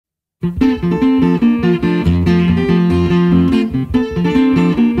If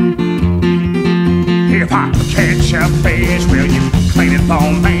I catch a fish, will you clean it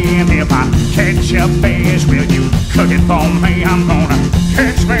for me? And if I catch a fish, will you cook it for me? I'm gonna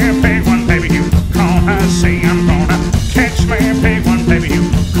catch me a big one, baby, you gonna see. I'm gonna catch me a big one, baby, you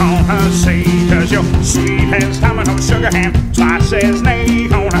gonna see. Cause you're sweet as domino sugar and twice as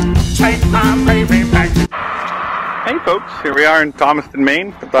neat. Gonna take my baby back to... Hey folks, here we are in Thomaston,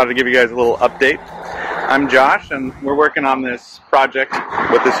 Maine. I thought I'd give you guys a little update. I'm Josh and we're working on this project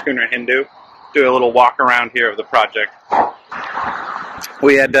with the Schooner Hindu. Do a little walk around here of the project.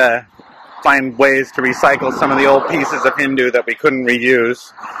 We had to find ways to recycle some of the old pieces of Hindu that we couldn't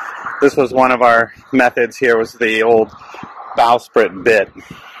reuse. This was one of our methods here, was the old bowsprit bit.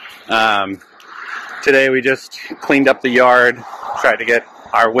 Today we just cleaned up the yard, tried to get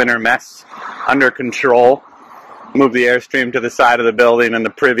our winter mess under control, move the airstream to the side of the building and the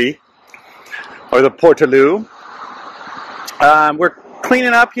privy, or the portaloo. We're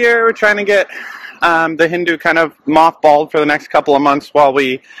cleaning up here. We're trying to get the Hindu kind of mothballed for the next couple of months while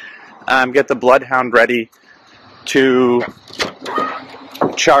we get the bloodhound ready to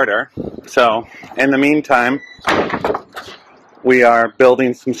charter. So in the meantime, we are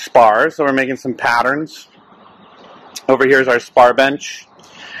building some spars. So we're making some patterns. Over here is our spar bench,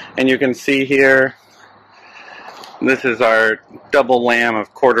 and you can see here this is our double lamb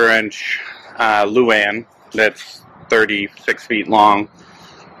of 1/4 inch luan that's 36 feet long,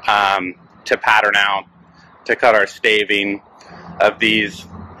 to pattern out, to cut our staving of these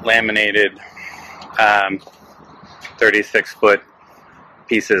laminated 36-foot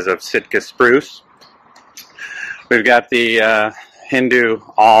pieces of Sitka spruce. We've got the Hindu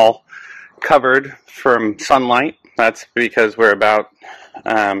all covered from sunlight. That's because we're about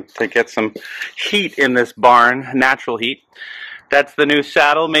to get some heat in this barn, natural heat. That's the new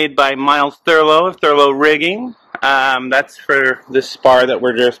saddle made by Miles Thurlow of Thurlow Rigging. That's for this spar that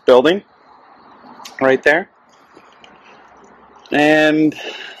we're just building right there. And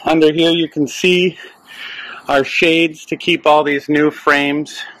under here you can see our shades to keep all these new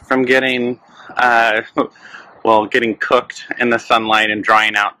frames from getting getting cooked in the sunlight and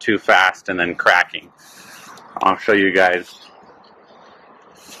drying out too fast and then cracking. I'll show you guys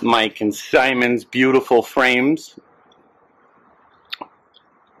Mike and Simon's beautiful frames. You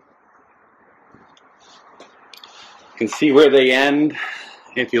can see where they end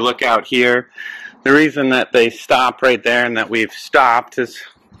if you look out here. The reason that they stop right there and that we've stopped is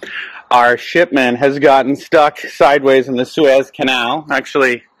our shipment has gotten stuck sideways in the Suez Canal.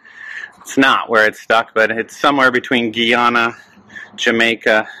 Actually, it's not where it's stuck, but it's somewhere between Guyana,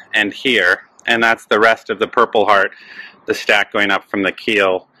 Jamaica, and here. And that's the rest of the Purple Heart, the stack going up from the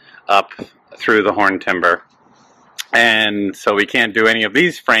keel up through the horn timber. And so we can't do any of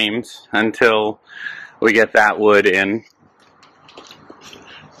these frames until we get that wood in.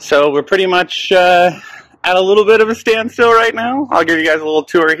 So we're pretty much at a little bit of a standstill right now. I'll give you guys a little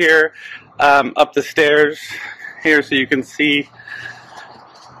tour here up the stairs here so you can see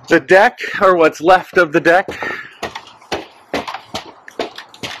the deck, or what's left of the deck.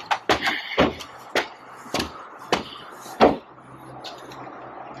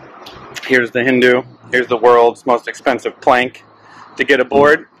 Here's the Hindu. Here's the world's most expensive plank to get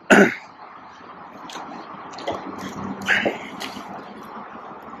aboard.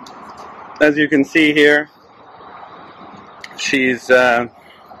 As you can see here, she's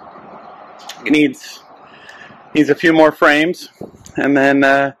needs a few more frames, and then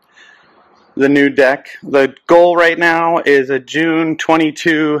the new deck. The goal right now is a June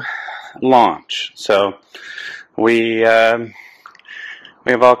 22 launch. So we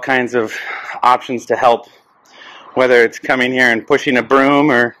have all kinds of options to help, whether it's coming here and pushing a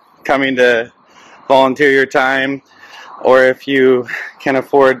broom or coming to volunteer your time, or if you can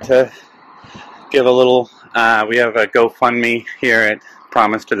afford to give a little, we have a GoFundMe here at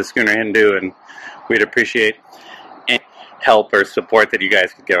Promise to the Schooner Hindu, and we'd appreciate any help or support that you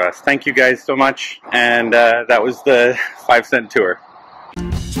guys could give us. Thank you guys so much, and that was the 5-cent tour.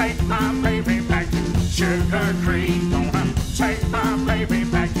 Take my baby back to Sugar Creek. Gonna take my baby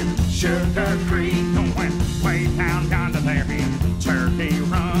back to Sugar Creek. Going way down yonder there in Turkey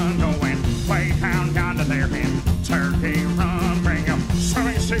Run. Going way down yonder there in Turkey Run. Bring up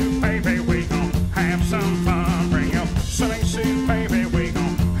swimming suit, baby, we gon' have some fun. Bring up swimming suit, baby, we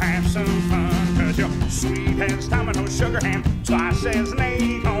gon' have some fun. Cause you're sweet as domino sugar and twice as neat.